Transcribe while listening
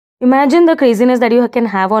Imagine the craziness that you can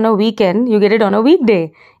have on a weekend. You get it on a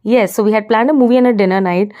weekday. Yes, so we had planned a movie and a dinner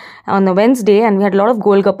night on the Wednesday, and we had a lot of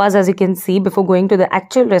golgappas, as you can see, before going to the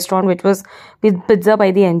actual restaurant, which was with Pizza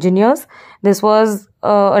by the Engineers. This was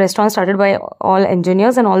a restaurant started by all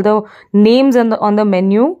engineers, and all the names on the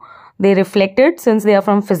menu, they reflected, since they are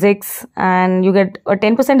from physics, and you get a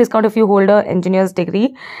 10% discount if you hold a engineer's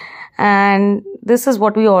degree. And this is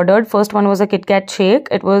what we ordered. First one was a Kit Kat shake.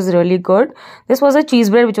 It was really good. This was a cheese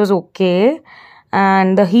bread, which was okay.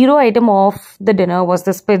 And the hero item of the dinner was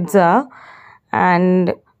this pizza.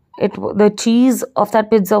 And the cheese of that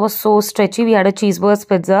pizza was so stretchy. We had a cheeseburger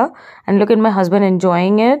pizza. And look at my husband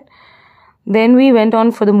enjoying it. Then we went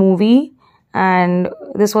on for the movie. And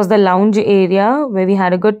this was the lounge area where we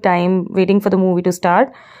had a good time waiting for the movie to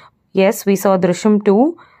start. Yes, we saw Drishyam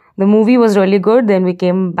 2. The movie was really good. Then we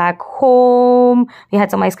came back home. We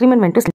had some ice cream and went to sleep.